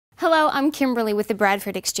Hello, I'm Kimberly with the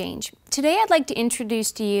Bradford Exchange. Today I'd like to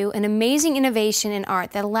introduce to you an amazing innovation in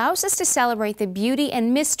art that allows us to celebrate the beauty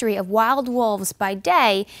and mystery of wild wolves by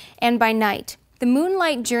day and by night. The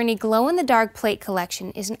Moonlight Journey glow-in-the-dark plate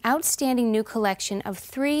collection is an outstanding new collection of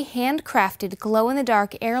 3 handcrafted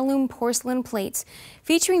glow-in-the-dark heirloom porcelain plates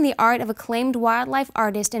featuring the art of acclaimed wildlife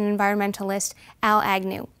artist and environmentalist Al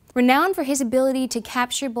Agnew. Renowned for his ability to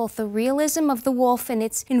capture both the realism of the wolf and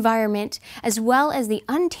its environment, as well as the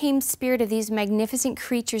untamed spirit of these magnificent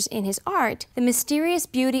creatures in his art, the mysterious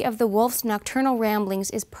beauty of the wolf's nocturnal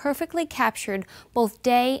ramblings is perfectly captured both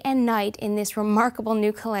day and night in this remarkable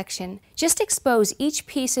new collection. Just expose each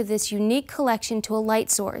piece of this unique collection to a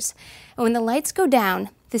light source, and when the lights go down,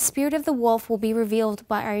 the spirit of the wolf will be revealed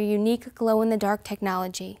by our unique glow-in-the-dark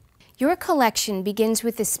technology. Your collection begins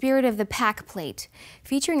with the spirit of the pack plate,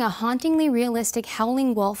 featuring a hauntingly realistic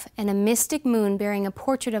howling wolf and a mystic moon bearing a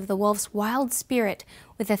portrait of the wolf's wild spirit,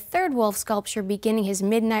 with a third wolf sculpture beginning his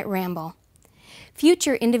midnight ramble.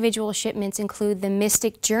 Future individual shipments include the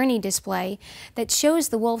Mystic Journey display that shows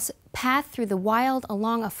the wolf's path through the wild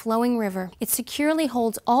along a flowing river. It securely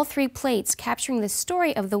holds all 3 plates, capturing the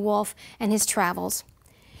story of the wolf and his travels.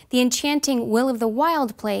 The enchanting Will of the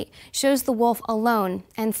Wild plate shows the wolf alone,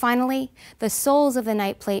 and finally, the Souls of the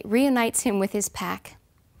Night plate reunites him with his pack.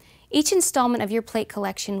 Each installment of your plate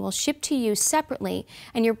collection will ship to you separately,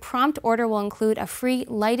 and your prompt order will include a free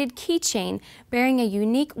lighted keychain bearing a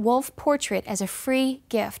unique wolf portrait as a free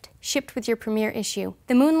gift, shipped with your premiere issue.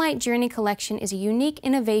 The Moonlight Journey collection is a unique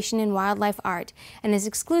innovation in wildlife art and is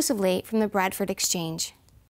exclusively from the Bradford Exchange.